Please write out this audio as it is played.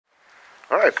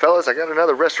Alright fellas, I got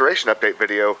another restoration update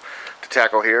video to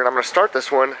tackle here, and I'm going to start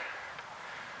this one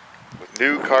with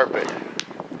new carpet.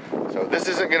 So this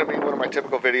isn't going to be one of my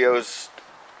typical videos,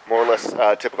 more or less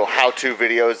typical how-to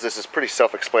videos. This is pretty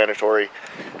self-explanatory.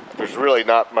 There's really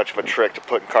not much of a trick to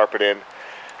putting carpet in.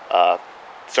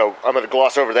 So I'm going to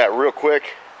gloss over that real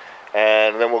quick,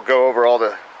 and then we'll go over all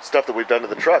the stuff that we've done to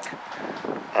the truck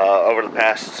over the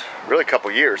past really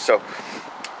couple years. So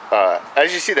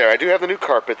as you see there, I do have the new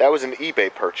carpet. That was an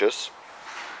eBay purchase.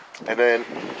 And then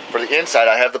for the inside,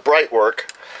 I have the bright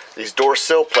work. These door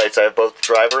sill plates, I have both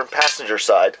driver and passenger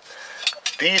side.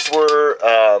 These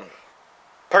were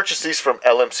purchased these from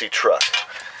LMC Truck,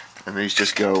 and these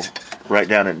just go right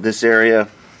down in this area,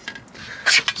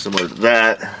 similar to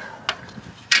that.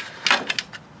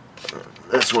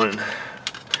 This one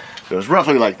goes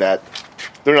roughly like that.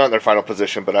 They're not in their final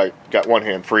position, but I got one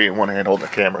hand free and one hand holding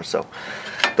the camera, so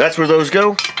that's where those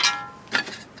go.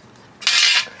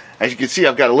 As you can see,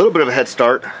 I've got a little bit of a head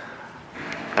start.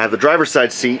 I have the driver's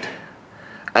side seat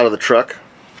out of the truck.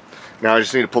 Now I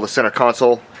just need to pull the center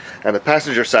console and the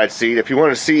passenger side seat. If you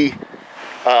want to see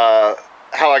how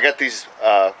I got these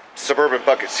Suburban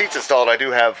bucket seats installed, I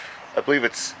do have, I believe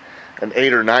it's an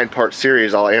 8 or 9 part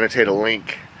series. I'll annotate a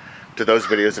link to those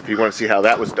videos if you want to see how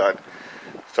that was done.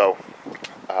 So,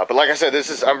 but like I said,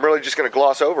 I'm really just going to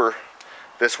gloss over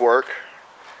this work.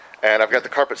 And I've got the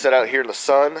carpet set out here in the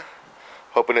sun,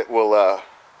 hoping it will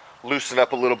loosen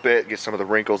up a little bit, get some of the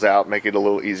wrinkles out, make it a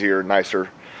little easier,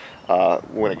 nicer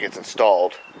when it gets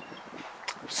installed.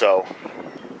 So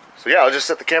yeah, I'll just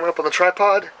set the camera up on the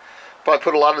tripod. Probably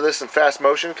put a lot of this in fast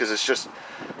motion because it's just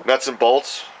nuts and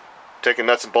bolts. Taking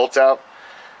nuts and bolts out.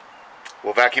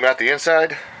 We'll vacuum out the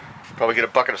inside. Probably get a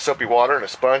bucket of soapy water and a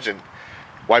sponge and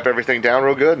wipe everything down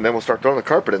real good, and then we'll start throwing the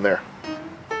carpet in there.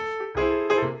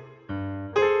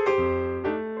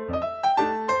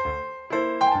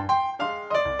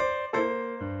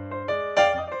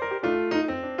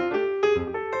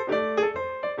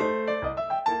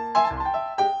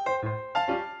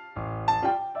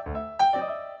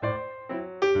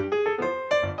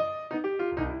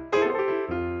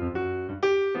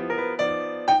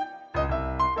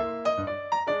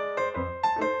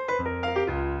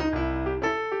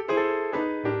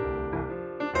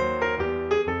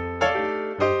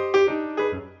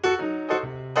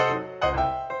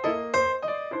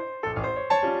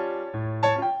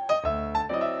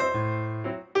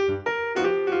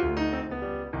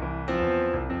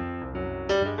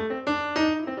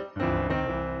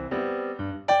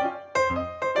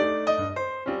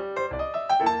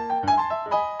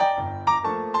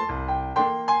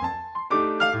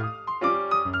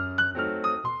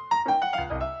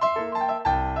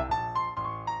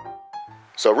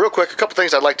 So real quick, a couple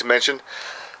things I'd like to mention.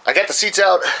 I got the seats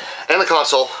out and the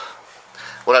console.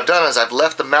 What I've done is I've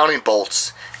left the mounting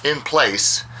bolts in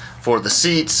place for the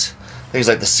seats, things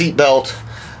like the seat belt,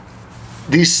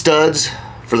 these studs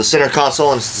for the center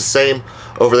console, and it's the same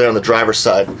over there on the driver's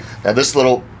side. Now this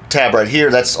little tab right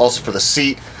here, that's also for the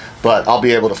seat, but I'll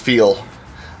be able to feel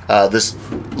this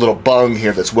little bung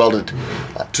here that's welded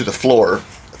to the floor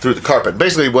through the carpet.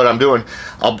 Basically what I'm doing,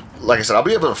 like I said, I'll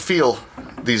be able to feel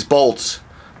these bolts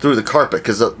through the carpet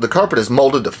because the carpet is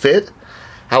molded to fit.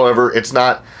 However,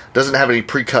 doesn't have any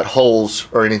pre-cut holes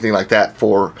or anything like that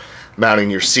for mounting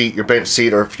your seat, your bench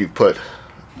seat, or if you put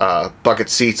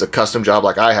bucket seats, a custom job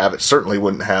like I have, it certainly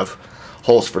wouldn't have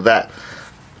holes for that.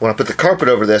 When I put the carpet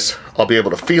over this, I'll be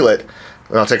able to feel it,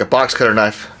 and I'll take a box cutter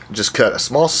knife and just cut a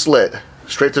small slit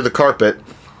straight through the carpet,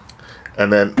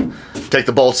 and then take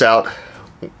the bolts out.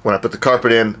 When I put the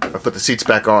carpet in, I put the seats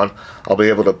back on, I'll be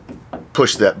able to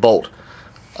push that bolt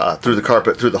through the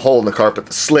carpet, through the hole in the carpet,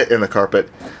 the slit in the carpet,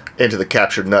 into the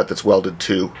captured nut that's welded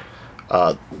to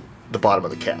the bottom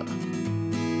of the cab.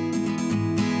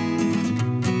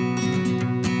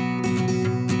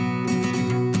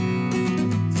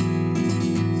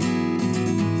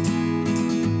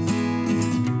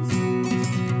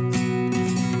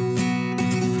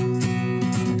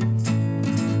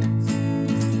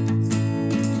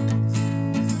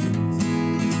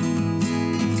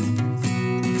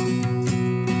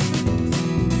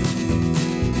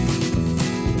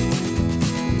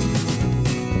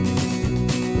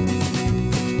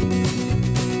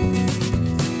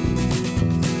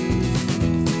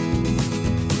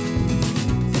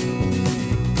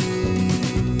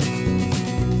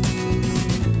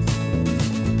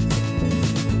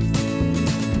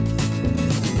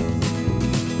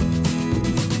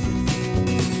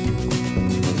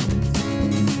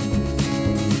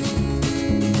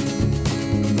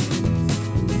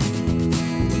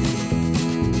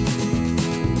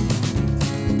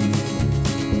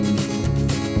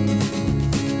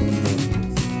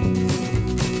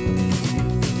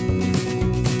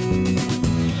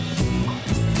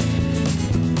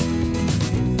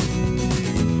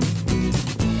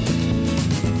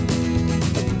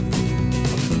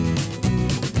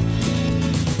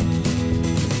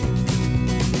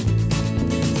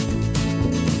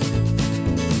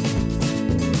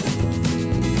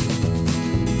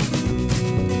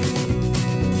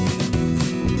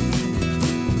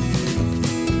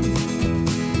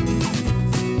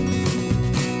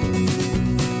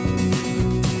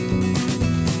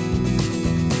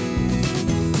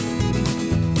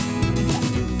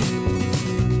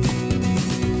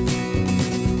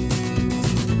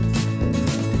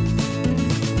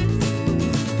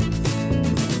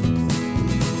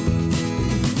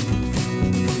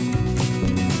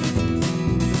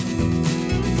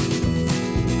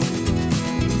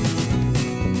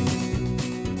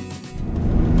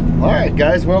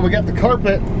 guys. Well, we got the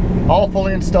carpet all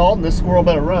fully installed, and this squirrel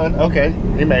better run. Okay,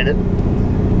 he made it.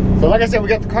 So like I said, we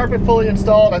got the carpet fully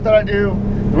installed. I thought I'd do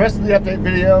the rest of the update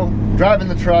video driving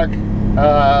the truck.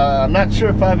 I'm not sure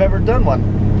if I've ever done one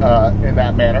in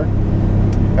that manner.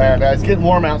 And it's getting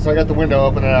warm out, so I got the window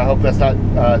open, and I hope that's not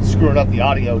screwing up the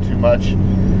audio too much.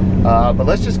 But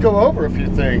let's just go over a few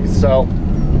things. So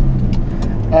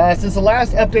since the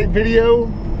last update video,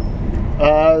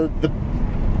 the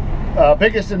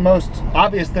biggest and most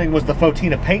obvious thing was the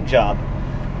fauxtina paint job.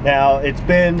 Now, it's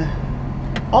been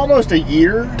almost a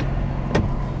year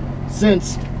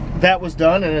since that was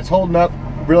done, and it's holding up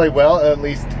really well. At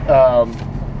least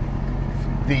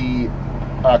the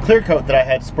clear coat that I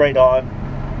had sprayed on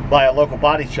by a local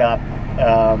body shop,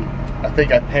 I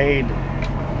think I paid,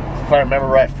 if I remember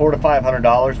right, $400 to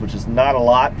 $500, which is not a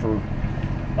lot for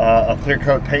a clear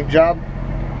coat paint job.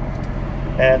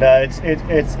 And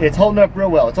it's holding up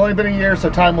real well. It's only been a year, so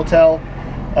time will tell.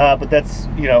 But that's,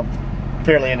 you know,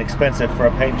 fairly inexpensive for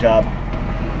a paint job.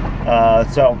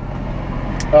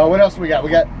 What else we got? We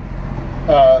got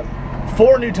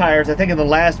 4 new tires. I think in the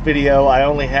last video I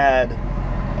only had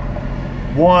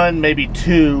 1, maybe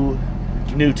 2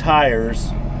 new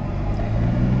tires.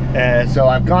 And so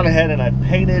I've gone ahead and I've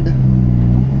painted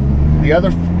the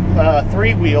other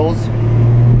 3 wheels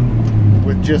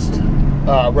with just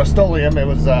Rust-Oleum. It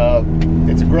was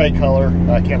it's a gray color.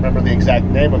 I can't remember the exact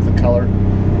name of the color,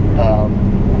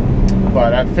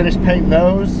 but I finished painting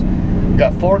those.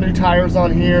 Got 4 new tires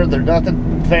on here. They're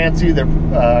nothing fancy. They're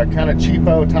kind of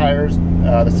cheapo tires.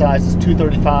 The size is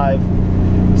 235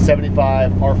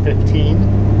 75 R15.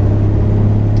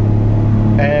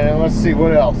 And let's see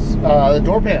what else. The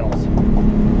door panels.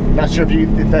 Not sure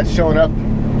if that's showing up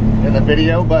in the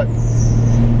video, but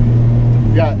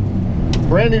we got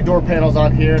brand new door panels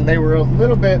on here, and they were a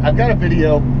little bit, I've got a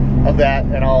video of that,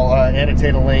 and I'll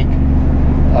annotate a link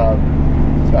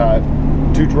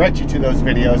to direct you to those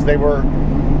videos. They were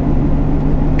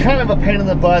kind of a pain in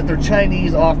the butt. They're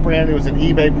Chinese off-brand. It was an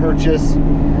eBay purchase,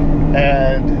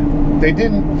 and they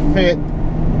didn't fit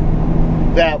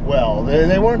that well.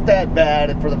 They weren't that bad,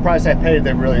 and for the price I paid,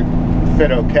 they really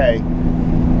fit okay.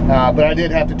 But I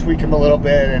did have to tweak them a little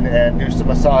bit and do some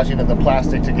massaging of the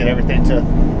plastic to get everything to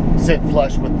sit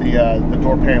flush with the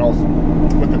door panels,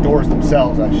 with the doors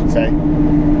themselves, I should say.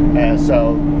 And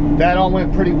so that all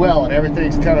went pretty well, and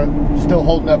everything's kind of still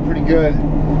holding up pretty good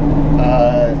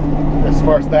as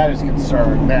far as that is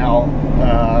concerned. Now,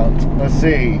 let's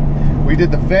see. We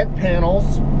did the vent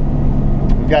panels.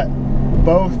 We got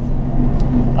both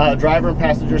driver and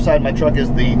passenger side. My truck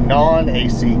is the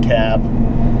non-AC cab,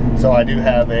 so I do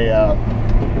have a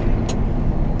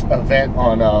vent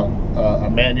on a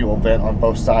manual vent on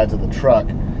both sides of the truck.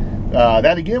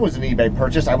 That again was an eBay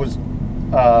purchase. I was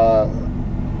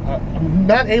I'm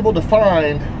not able to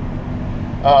find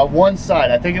one side.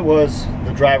 I think it was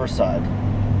the driver's side.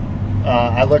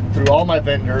 I looked through all my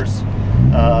vendors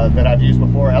that I've used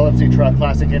before: LMC Truck,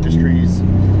 Classic Industries,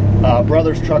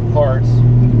 Brothers Truck Parts,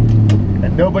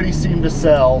 and nobody seemed to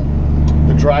sell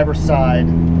the driver's side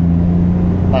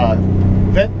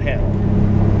vent panel.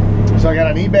 So I got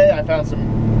on eBay. I found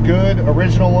some good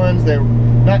original ones. They were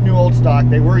not new old stock.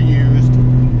 They were used,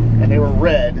 and they were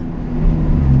red.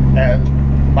 And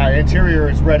my interior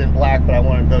is red and black, but I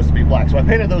wanted those to be black, so I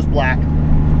painted those black.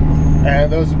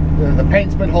 And those, the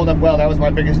paint's been holding up well. That was my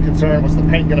biggest concern: was the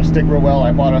paint going to stick real well?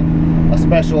 I bought a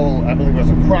special, I believe it was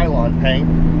a Krylon paint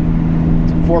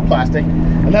for plastic,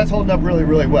 and that's holding up really,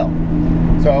 really well.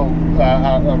 So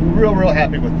I'm real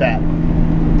happy with that.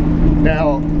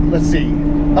 Now, let's see,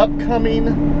 upcoming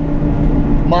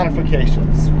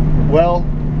modifications. Well,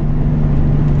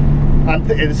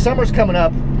 the summer's coming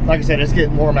up. Like I said, it's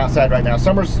getting warm outside right now.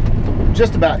 Summer's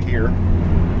just about here,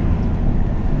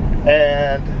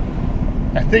 and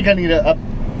I think I need to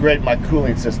upgrade my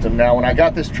cooling system. Now, when I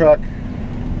got this truck,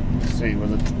 let's see,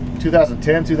 was it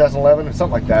 2010, 2011, or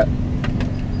something like that,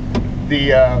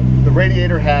 the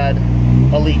radiator had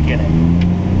a leak in it.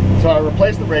 So I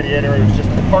replaced the radiator. It was just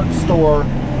a part store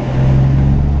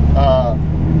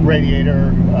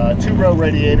radiator, 2-row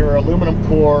radiator, aluminum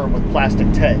core with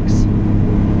plastic tanks.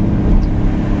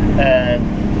 And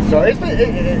so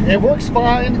it works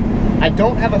fine. I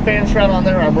don't have a fan shroud on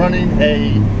there. I'm running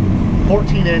a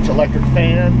 14-inch electric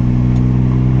fan,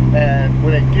 and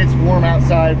when it gets warm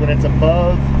outside, when it's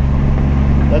above,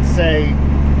 let's say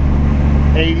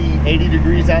 80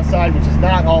 degrees outside, which is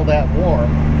not all that warm,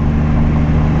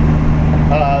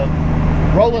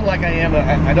 rolling like I am,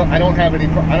 I don't have any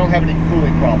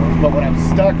cooling problems. But when I'm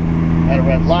stuck at a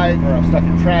red light, or I'm stuck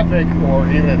in traffic, or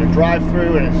even at a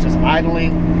drive-through and it's just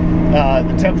idling,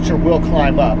 the temperature will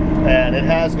climb up, and it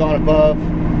has gone above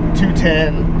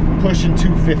 210, pushing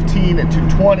 215 and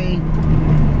 220.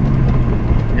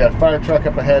 We got a fire truck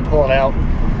up ahead pulling out.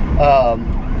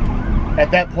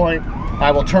 At that point,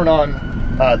 I will turn on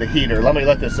the heater. Let me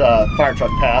let this fire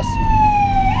truck pass.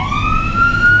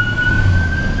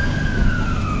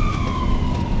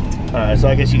 Alright, so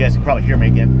I guess you guys can probably hear me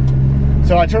again.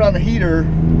 So I turn on the heater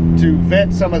to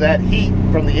vent some of that heat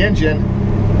from the engine,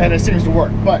 and it seems to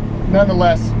work. But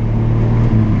nonetheless,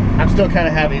 I'm still kind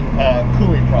of having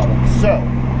cooling problems. So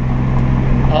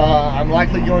I'm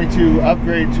likely going to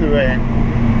upgrade to a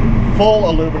full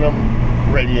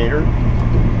aluminum radiator,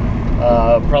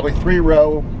 probably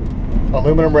 3-row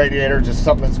aluminum radiator, just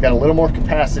something that's got a little more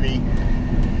capacity,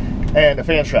 and a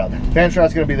fan shroud. Fan shroud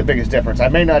is going to be the biggest difference. I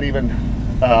may not even,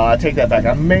 I take that back,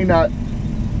 I may not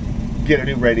get a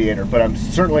new radiator, but I'm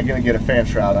certainly going to get a fan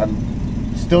shroud.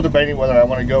 I'm still debating whether I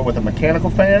want to go with a mechanical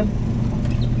fan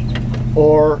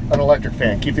or an electric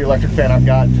fan. Keep the electric fan I've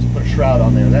got, just put a shroud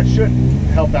on there. That should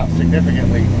help out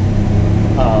significantly.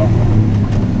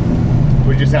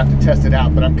 We just have to test it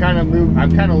out. But I'm kind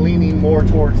of leaning more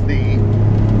towards the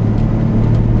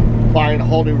buying a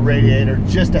whole new radiator,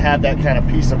 just to have that kind of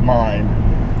peace of mind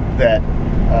that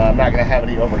I'm not going to have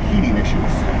any overheating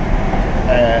issues.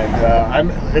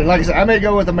 And like I said, I may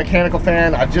go with a mechanical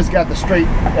fan. I've just got the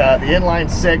inline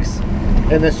 6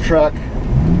 in this truck.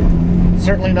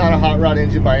 Certainly not a hot rod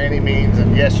engine by any means,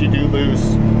 and yes, you do lose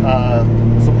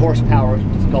some horsepower.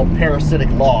 It's called parasitic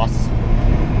loss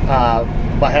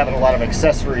by having a lot of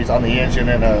accessories on the engine,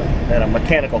 and a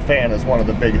mechanical fan is one of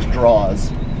the biggest draws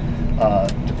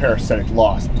to parasitic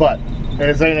loss. But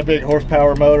it ain't a big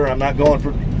horsepower motor. I'm not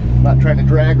trying to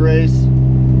drag race.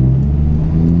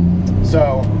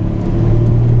 So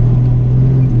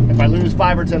if I lose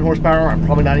 5 or 10 horsepower, I'm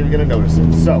probably not even going to notice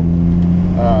it. So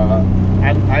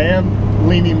I am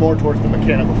leaning more towards the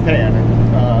mechanical fan.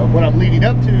 And what I'm leading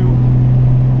up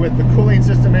to with the cooling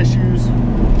system issues,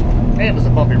 and it's a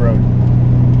bumpy road,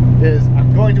 is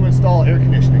I'm going to install air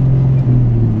conditioning.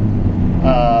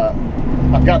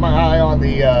 I've got my eye on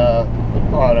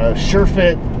a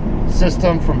SureFit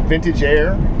system from Vintage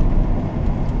Air.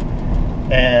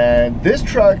 And this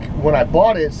truck, when I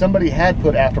bought it, somebody had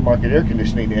put aftermarket air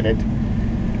conditioning in it,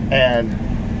 and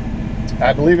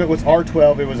I believe it was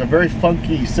R12. It was a very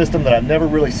funky system that I've never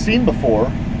really seen before,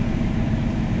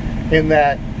 in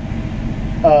that,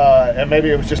 and maybe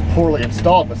it was just poorly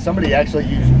installed, but somebody actually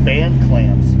used band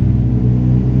clamps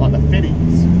on the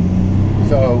fittings.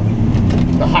 So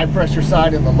the high pressure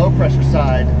side and the low pressure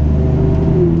side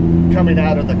coming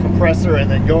out of the compressor and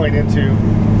then going into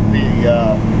the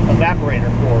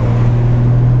evaporator core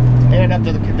and up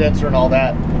to the condenser and all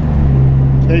that.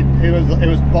 It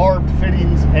was barbed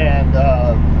fittings and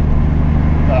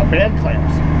band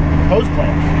clamps, hose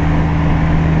clamps.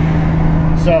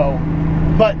 So,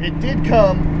 but it did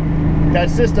come, that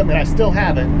system, and I still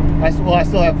have it. I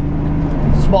still have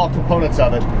small components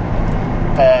of it.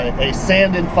 A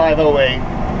Sandin 508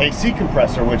 AC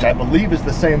compressor, which I believe is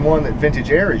the same one that Vintage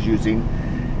Air is using.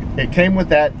 It came with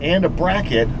that and a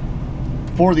bracket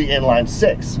for the inline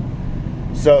 6.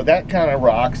 So that kind of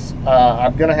rocks.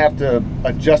 I'm going to have to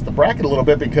adjust the bracket a little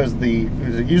bit because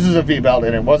it uses a V-belt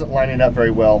and it wasn't lining up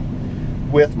very well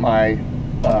with my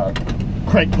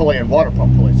crank pulley and water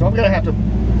pump pulley. So I'm going to have to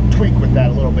tweak with that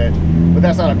a little bit, but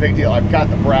that's not a big deal. I've got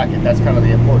the bracket. That's kind of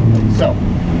the important thing. So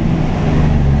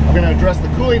I'm going to address the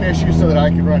cooling issue so that I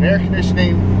can run air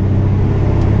conditioning.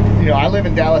 You know, I live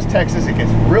in Dallas, Texas. It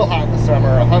gets real hot in the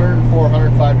summer. 104,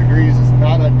 105 degrees is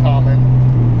not uncommon.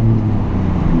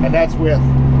 And that's with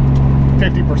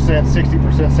 50%,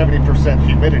 60%, 70%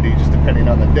 humidity, just depending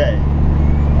on the day.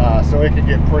 So it can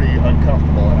get pretty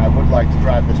uncomfortable, and I would like to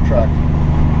drive this truck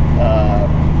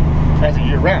as a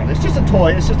year-round. It's just a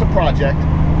toy. It's just a project.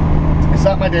 It's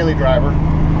not my daily driver.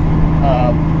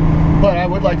 But I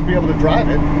would like to be able to drive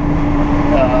it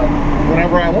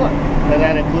whenever I want. And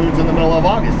that includes in the middle of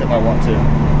August if I want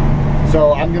to.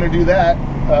 So I'm going to do that.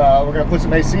 We're going to put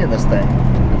some AC in this thing.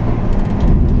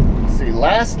 Let's see.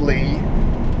 Lastly,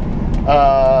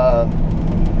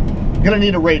 going to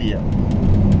need a radio.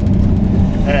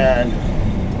 And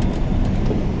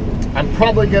I'm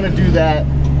probably going to do that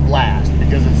last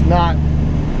because it's not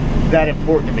that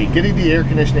important to me. Getting the air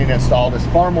conditioning installed is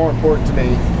far more important to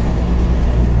me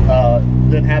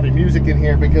than having music in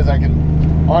here, because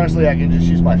honestly I can just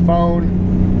use my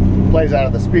phone. It plays out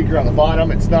of the speaker on the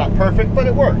bottom. It's not perfect, but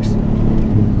it works.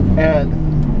 And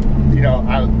you know,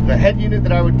 the head unit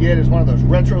that I would get is one of those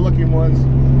retro looking ones.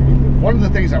 One of the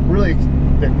things that really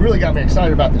got me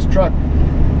excited about this truck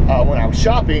when I was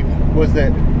shopping was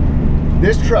that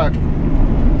this truck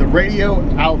the radio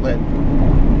outlet,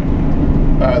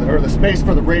 or the space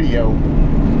for the radio,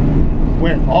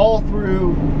 went all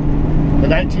through the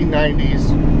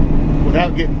 1990s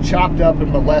without getting chopped up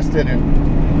and molested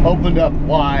and opened up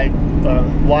wider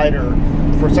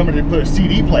for somebody to put a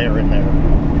CD player in there.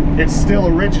 It's still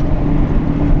original.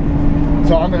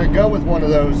 So I'm going to go with one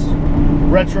of those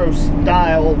retro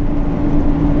style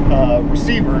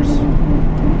receivers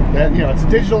that, you know, it's a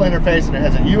digital interface and it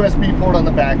has a USB port on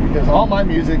the back, because all my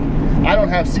music, I don't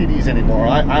have CDs anymore.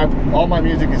 All my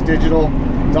music is digital.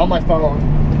 It's on my phone,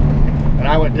 and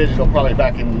I went digital probably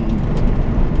back in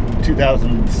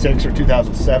 2006 or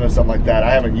 2007, something like that.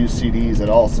 I haven't used CDs at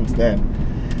all since then,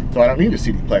 so I don't need a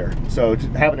CD player. So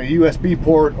having a USB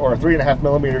port or a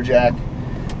 3.5mm jack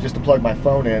just to plug my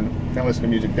phone in and listen to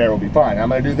music there will be fine. I'm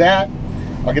going to do that.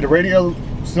 I'll get a radio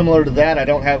similar to that. I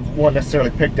don't have one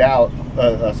necessarily picked out,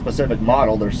 a specific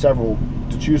model. There's several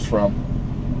to choose from.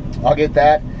 I'll get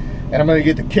that, and I'm going to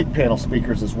get the kick panel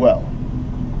speakers as well.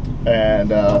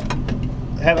 And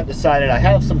haven't decided. I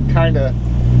have some kind of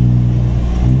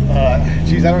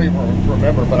geez, I don't even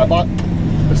remember, but I bought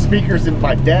the speakers in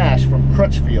my dash from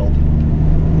Crutchfield,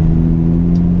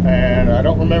 and I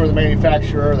don't remember the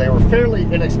manufacturer. They were fairly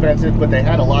inexpensive, but they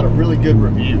had a lot of really good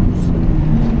reviews,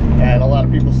 and a lot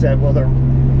of people said, well, they're,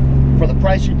 for the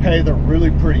price you pay, they're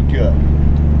really pretty good.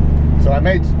 So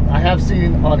I have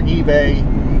seen on eBay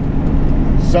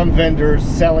some vendors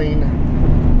selling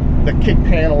the kick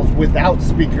panels without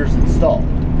speakers installed,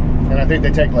 and I think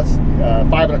they take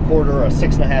 5.25 or a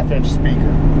 6.5-inch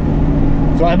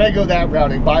speaker. So I may go that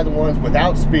route and buy the ones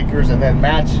without speakers and then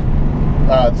match.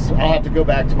 I'll have to go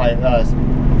back to my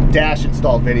dash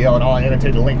install video, and I'll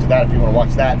annotate a link to that if you want to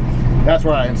watch that. That's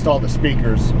where I installed the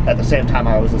speakers at the same time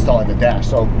I was installing the dash.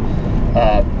 So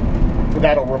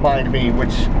that'll remind me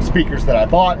which speakers that I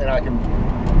bought, and I can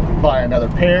buy another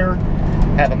pair,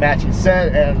 have a matching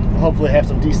set, and hopefully have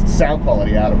some decent sound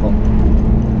quality out of them.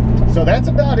 So that's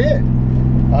about it.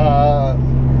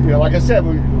 You know, like I said,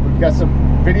 we've got some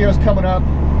videos coming up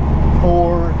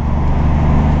for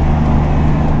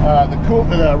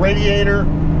the radiator.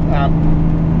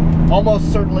 I'm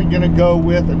almost certainly going to go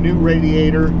with a new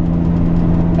radiator,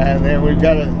 and then we've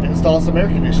got to install some air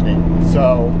conditioning.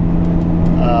 So,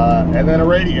 and then a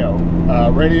radio.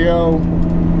 Radio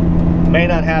may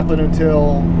not happen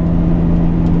until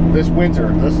this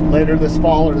winter, later this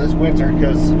fall or this winter,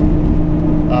 because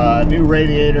new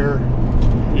radiator,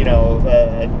 you know,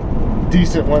 a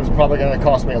decent one's probably going to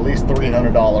cost me at least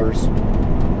 $300.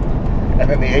 And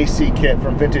then the AC kit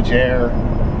from Vintage Air,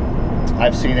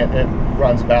 I've seen it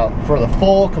runs about, for the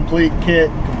full complete kit,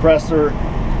 compressor,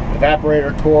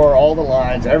 evaporator core, all the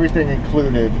lines, everything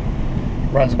included,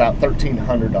 runs about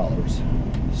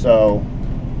 $1,300. So,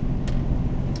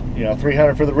 you know,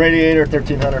 $300 for the radiator,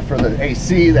 $1,300 for the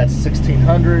AC, that's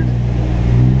 $1,600.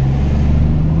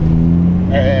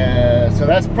 And so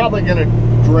that's probably going to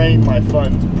drain my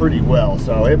funds pretty well.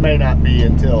 So it may not be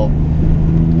until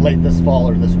late this fall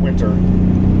or this winter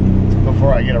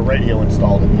before I get a radio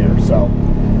installed in here. So,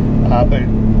 but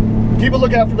keep a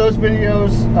lookout for those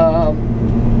videos.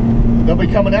 They'll be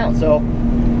coming out. So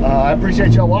I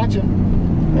appreciate y'all watching.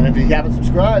 And if you haven't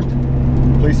subscribed,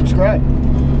 please subscribe.